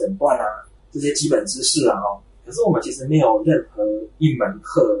么做诊断这些基本知识可是我们其实没有任何一门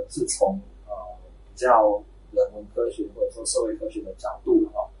课是从比较人文科学或者说社会科学的角度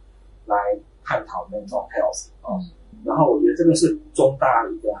来探讨 mental health 然后我觉得这个是中大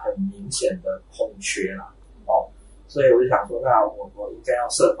一个很明显的空缺所以我就想说，那我应该要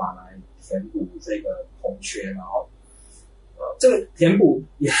设法来填补这个空缺，然后这个填补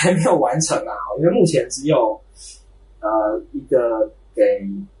也还没有完成因为目前只有一个给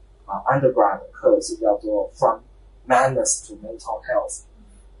undergrad 的课是叫做 From Madness to Mental Health，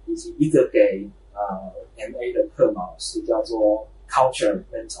 以及一个给MA 的课是叫做 Culture,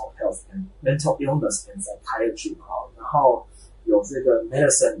 Mental Health and Mental Illness and Psychiatry 然后有这个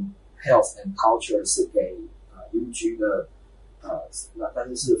Medicine, Health and Culture 是给UG 的但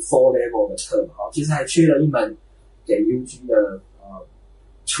是是 4 level 的课其实还缺了一门给 UG 的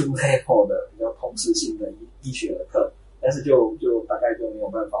2 level 的比较通识性的医学的课，但是就大概就没有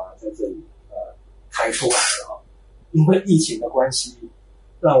办法在这里开出来了因为疫情的关系，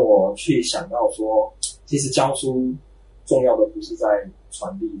让我去想到说，其实教书重要的不是在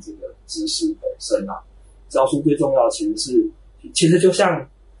传递这个知识本身教书最重要的其实就像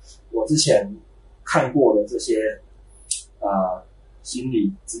我之前看过的这些心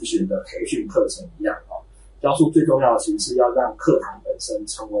理咨询的培训课程一样教书最重要的其实是要让课堂本身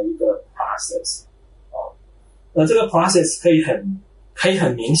成为一个 process那这个 process 可以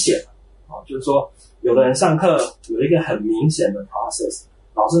很明显就是说有的人上课有一个很明显的 process，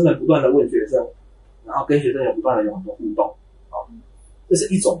 老师们不断的问学生，然后跟学生也不断的有很多互动这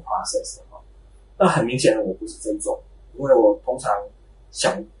是一种 process 那很明显的我不是这种，因为我通常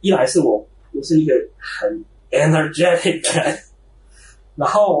想一来是我不是一个很 energetic 的人，然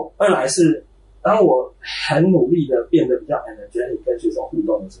后二来是当我很努力的变得比较 energetic 跟学生互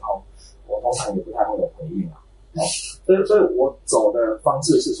动的时候，我通常也不太会有回应所以我走的方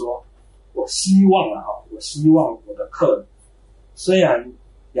式是说我希望我的课虽然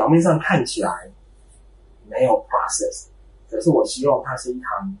表面上看起来没有 process， 可是我希望它是一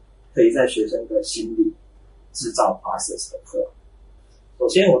堂可以在学生的心里制造 process 的课。首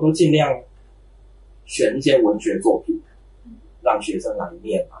先我都尽量选一些文学作品让学生来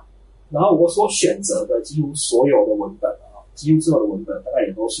念嘛，然后我所选择的几乎所有的文本大概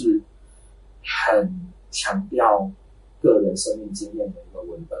也都是很强调个人生命经验的一个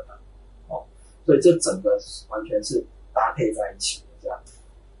文本所以这整个完全是搭配在一起的这样。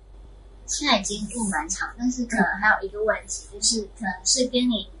现在已经录蛮长，但是可能还有一个问题，就是可能是跟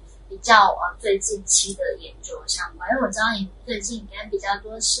你比较最近期的研究相关，因为我知道你最近应该比较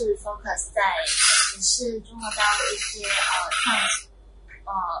多是 focus 在也是中国大陆一些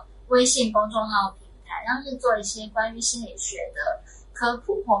微信公众号平台，然后是做一些关于心理学的科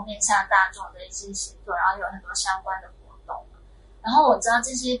普或面向大众的一些写作，然后有很多相关的活动。然后我知道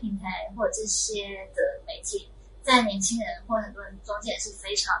这些平台或者这些的媒体在年轻人或很多人中间也是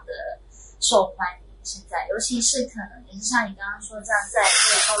非常的受欢迎。现在尤其是可能也是像你刚刚说这样，在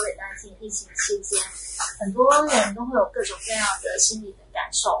这个 COVID-19 疫情期间，很多人都会有各种各样的心理的感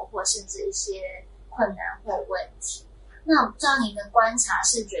受，或甚至一些困难或问题。那我不知道您的观察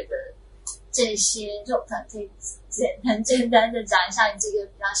是觉得这些，就可能可以很简单的讲一下你这个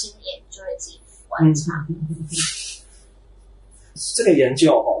比较新的研究以及观察。这个研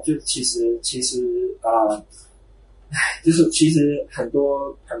究就其实就是其实很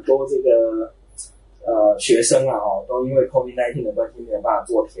多这个学生都因为 COVID-19 的关系没有办法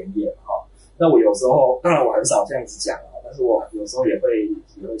做田野那我有时候当然我很少这样子讲但是我有时候也会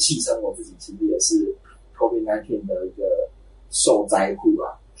戏称我自己其实也是 COVID-19 的一个受灾户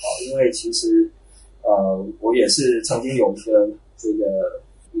因为其实我也是曾经有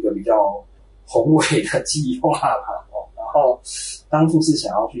一个比较宏伟的计划然后当初是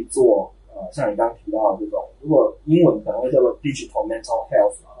想要去做像你刚刚提到的这种，如果英文可能会叫做 digital mental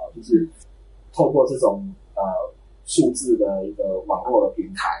health 就是透过这种数字的一个网络的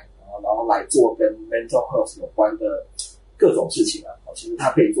平台然后来做跟 mental health 有关的各种事情其实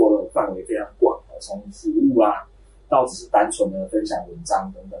它可以做的范围非常广从服务到只是单纯的分享文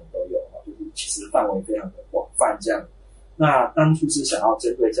章等等都有就是其实范围非常的广泛这样。那当初是想要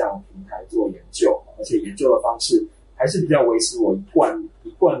针对这样的平台做研究，而且研究的方式还是比较维持我一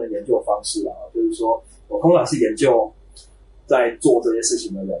贯的研究方式就是说我通常是研究在做这些事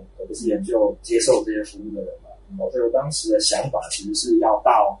情的人，而不是研究接受这些服务的人所以我当时的想法其实是要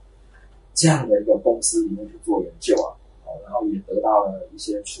到这样的一个公司里面去做研究然后也得到了一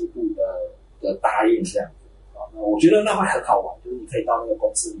些初步的答应这样子那我觉得那会很好玩，就是你可以到那个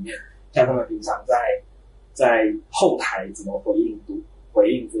公司里面，像他们平常在后台怎么回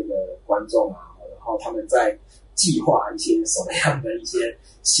应这个观众然后他们在计划一些什么样的一些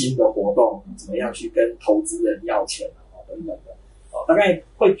新的活动，怎么样去跟投资人要钱等等的大概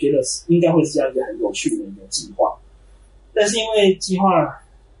会觉得应该会是这样一个很有趣的一个计划。但是因为计划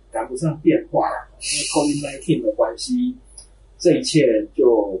赶不上变化因为 COVID-19 的关系，这一切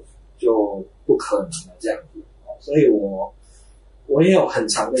就不可能了这样子所以我也有很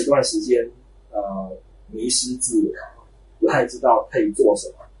长的一段时间迷失自我，不太知道可以做什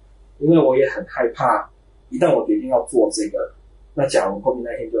么，因为我也很害怕一旦我决定要做这个，那假如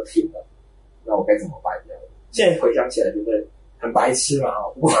COVID-19 就停了，那我该怎么办这样？现在回想起来觉得很白痴嘛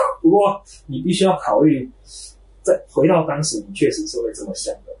不过你必须要考虑再回到当时你确实是会这么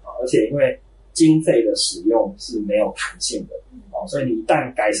想的而且因为经费的使用是没有弹性的所以你一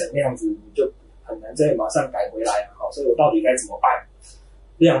旦改成那样子，你就很难再马上改回来所以我到底该怎么办？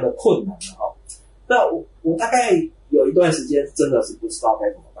这样的困难那我大概有一段时间真的是不知道该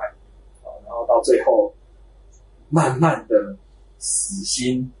怎么办然后到最后慢慢的死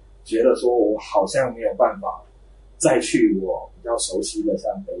心，觉得说我好像没有办法再去我比较熟悉的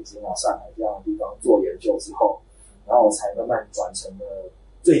像北京上海这样的地方做研究之后，然后我才慢慢转成了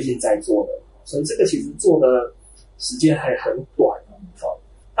最近在做的所以这个其实做的时间还很短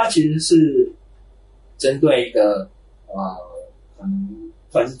它其实是针对一个可能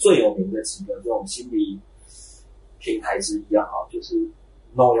算是最有名的几个这种心理平台之一就是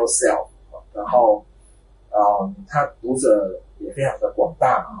Know Yourself 然后它读者也非常的广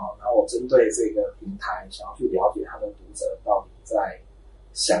大然后我针对这个平台想要去了解他的读者到底在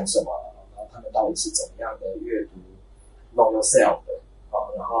想什么，然后他们到底是怎么样的阅读 Know Yourself 的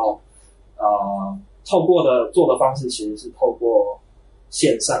然后透过的做的方式其实是透过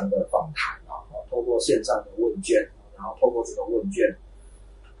线上的访谈透过线上的问卷然后透过这个问卷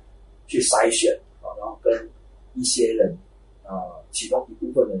去筛选然后跟一些人其中一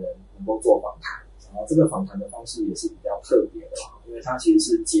部分的人能够做访谈然后这个访谈的方式也是比较特别的因为它其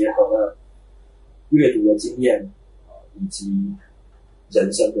实是结合了阅读的经验以及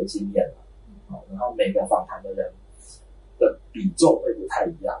人生的经验然后每个访谈的人的比重会不太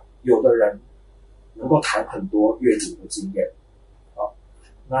一样，有的人能够谈很多阅读的经验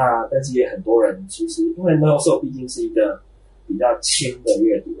那但是也很多人其实因为 Know Yourself 毕竟是一个比较轻的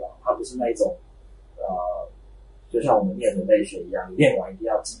阅读它不是那一种就像我们念人类学一样，你念完一定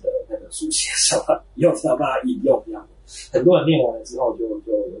要记得那本书写什么，以后才要把它引用这样。很多人念完了之后就有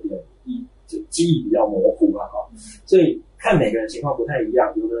点记忆比较模糊了所以看每个人情况不太一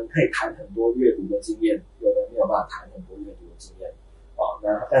样，有的人可以谈很多阅读的经验，有的人没有办法谈很多阅读的经验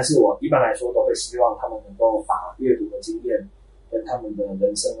那但是我一般来说都会希望他们能够把阅读的经验跟他们的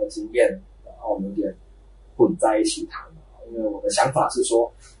人生的经验然后有点混在一起谈因为我的想法是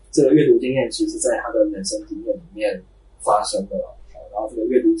说这个阅读经验其实在他的人生经验里面发生的然后这个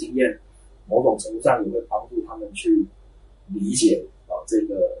阅读经验某种程度上也会帮助他们去理解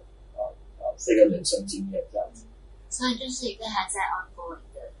这个人生经验这样子，所以就是一个还在 ongoing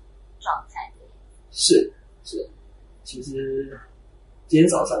的状态的。是，其实今天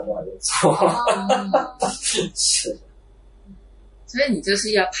早上我还在做是。所以你就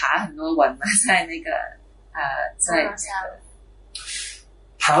是要爬很多文嘛，在那个在那个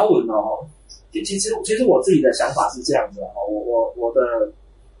爬文其实我自己的想法是这样子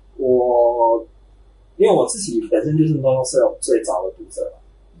因为我自己本身就是 Know Yourself 最早的读者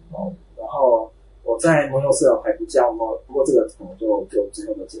然后我在 Know Yourself 还不叫不过这个可能就最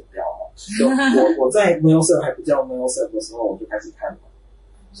后就剪掉我在 Know Yourself 还不叫 Know Yourself 的时候我就开始看了，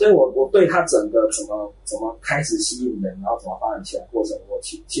所以我对它整个怎么开始吸引人，然后怎么发展起来过程，我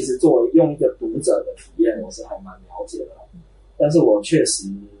其实作为用一个读者的体验，我是还蛮了解的但是我确实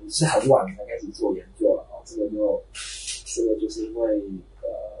是很晚才开始做研究了这个就是因为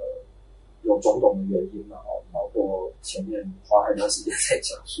有种种的原因包括前面花很多时间在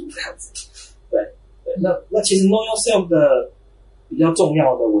讲述这样子。对，那其实 Know Yourself 的比较重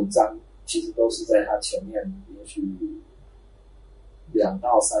要的文章，其实都是在他前面也许2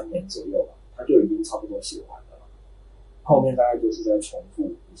到3年左右吧，他就已经差不多写完了。后面大概就是在重复，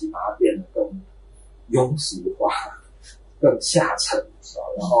以及把它变得更庸俗化、更下沉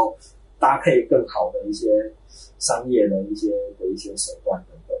然后搭配更好的一些商业的一些手段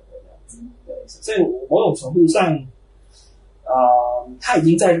等等的这样子。对，所以某种程度上，他已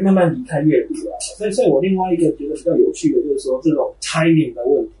经在慢慢离开阅读了。所以我另外一个觉得比较有趣的就是说这种 timing 的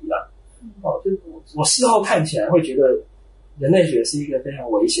问题啦。就我事后看起来会觉得人类学是一个非常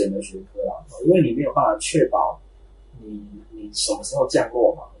危险的学科啦，因为你没有办法确保你什么时候降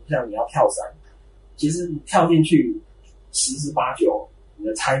落嘛。像你要跳伞，其实你跳进去10之8九，你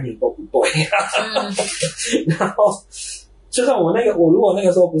的 timing 都不对然后就算我如果那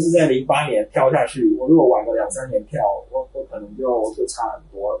个时候不是在08年跳下去，我如果晚个2-3年跳，我可能就差很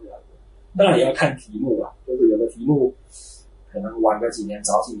多这样子。当然也要看题目啦，就是有的题目可能晚个几年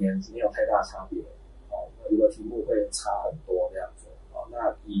早几年没有太大差别有的题目会差很多这样子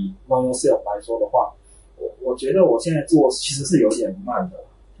那以 Know Yourself 来说的话，我觉得我现在做其实是有点慢的，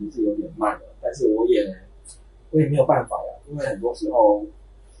但是我也没有办法呀，因为很多时候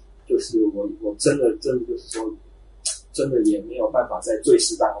就是我真的就是说真的也没有办法在最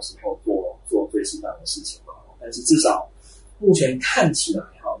适当的时候做最适当的事情嘛。但是至少目前看起来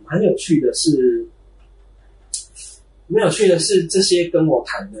蛮有趣的是，这些跟我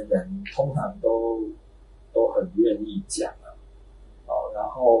谈的人通常都很愿意讲然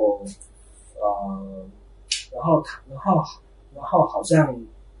后好像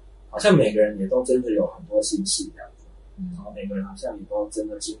每个人也都真的有很多心事这样子然后每个人好像也都真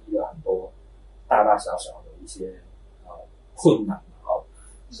的经历了很多大大小小的一些困难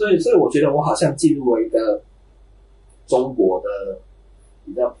所以我觉得我好像进入了一个中国的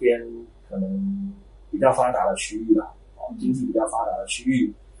比较偏可能比较发达的区域啦经济比较发达的区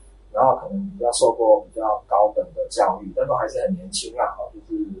域，然后可能比较受过比较高等的教育，但都还是很年轻啦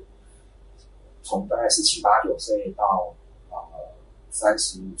就是从大概17、18、19岁到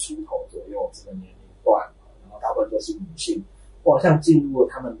30出头左右这个年龄段然后大部分都是女性，我好像进入了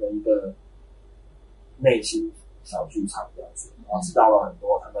他们的一个内心小剧场这样子然后知道了很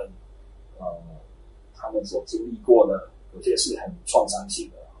多他们所经历过的有些是很创伤性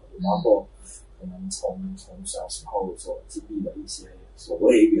的包括可能从小时候所经历的一些所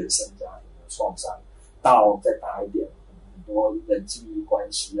谓原生家庭的创伤，到再大一点很多人际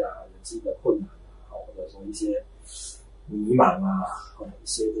关系人际的困难或者说一些迷茫一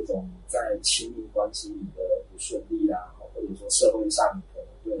些这种在亲密关系里的不顺利或者说社会上可能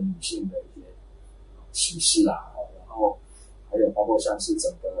对女性的一些歧视然后还有包括像是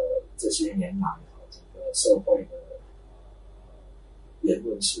整个这些年来整个社会的言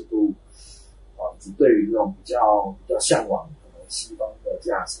论尺度以及对于这种比较向往可能西方的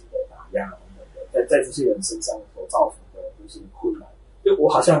价值的打压等等的，在这些人身上所造成的就是困难。就我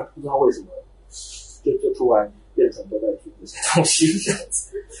好像不知道为什么就突然变成都在听这些东西这样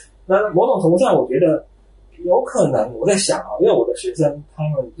子。那某种程度上我觉得有可能，我在想啊，因为我的学生他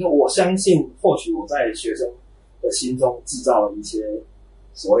们，因为我相信或许我在学生的心中制造了一些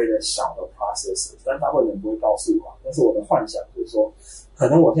所谓的小的 process， 但大部分人不会告诉我。但是我的幻想就是说，可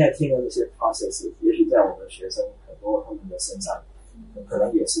能我现在听的这些 process， 也许在我的学生很多他们的身上，可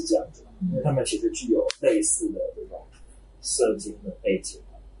能也是这样子，因为他们其实具有类似的这种社经的背景。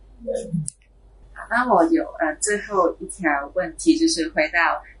对。好，那我有最后一条问题，就是回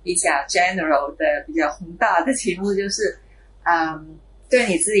到比较 general 的、比较宏大的题目，就是对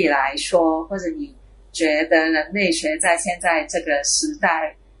你自己来说，或者你觉得人类学在现在这个时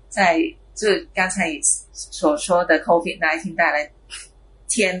代，在就刚才你所说的 COVID-19 带来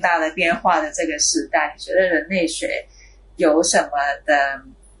天大的变化的这个时代，你觉得人类学有什么的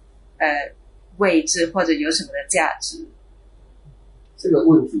位置，或者有什么的价值？这个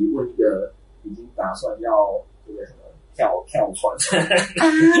问题问一个已经打算要这个什么跳船，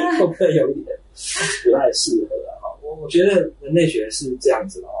会不会有一点不太适合啊？我觉得人类学是这样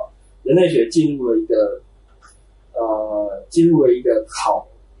子的啊，人类学进入了一个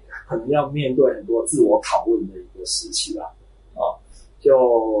可能要面对很多自我拷问的一个时期啦。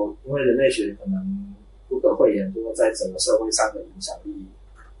就因为人类学可能不可讳言，就是在整个社会上的影响力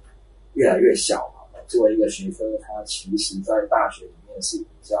越来越小嘛。作为一个学科，它其实在大学里面是比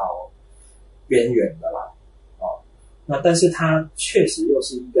较边缘的啦。那但是它确实又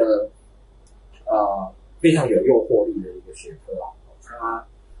是一个非常有诱惑力的一个学科啦。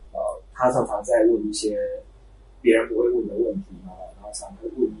他常常在问一些别人不会问的问题然后常常会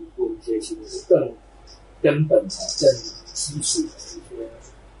问一些其实是更根本的、更基础的一些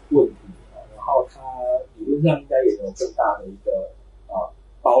问题然后它理论上应该也有更大的一个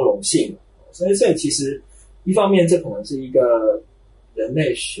包容性。所以其实一方面这可能是一个人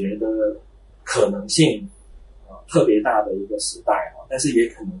类学的可能性特别大的一个时代但是也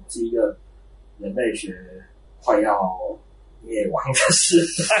可能是一个人类学快要灭亡的时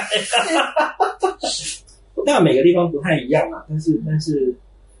代。当然每个地方不太一样但是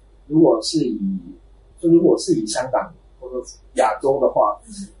如果是以香港或者亚洲的话，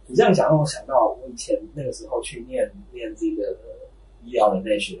你这样讲让我想到我以前那个时候去念这个医疗人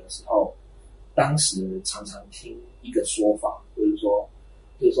类学的时候，当时常常听一个说法，就是说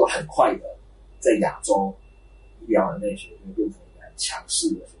很快的在亚洲医疗人类学就变成一个很强势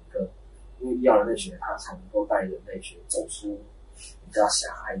的学科，因为医疗人类学它才能够带人类学走出比较狭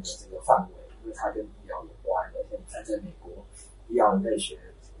隘的这个范围，因为它跟医疗有关，而且你在美国医疗人类学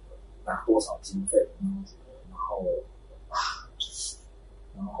拿多少经费，然后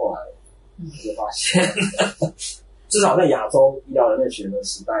后来就发现至少在亚洲医疗人类学的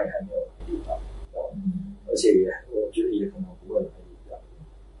时代还没有来临而且我觉得也可能不会来临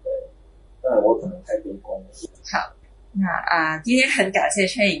对，当然我可能太悲观了。好，那今天很感谢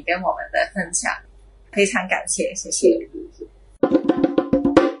圈颖跟我们的分享，非常感谢，谢谢。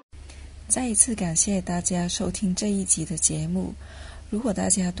再一次感谢大家收听这一集的节目。如果大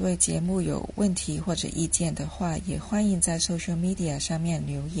家对节目有问题或者意见的话，也欢迎在 social media 上面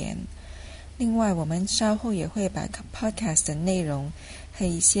留言。另外，我们稍后也会把 podcast 的内容和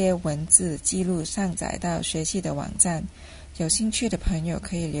一些文字记录上载到学系的网站，有兴趣的朋友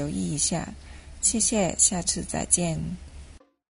可以留意一下。谢谢，下次再见。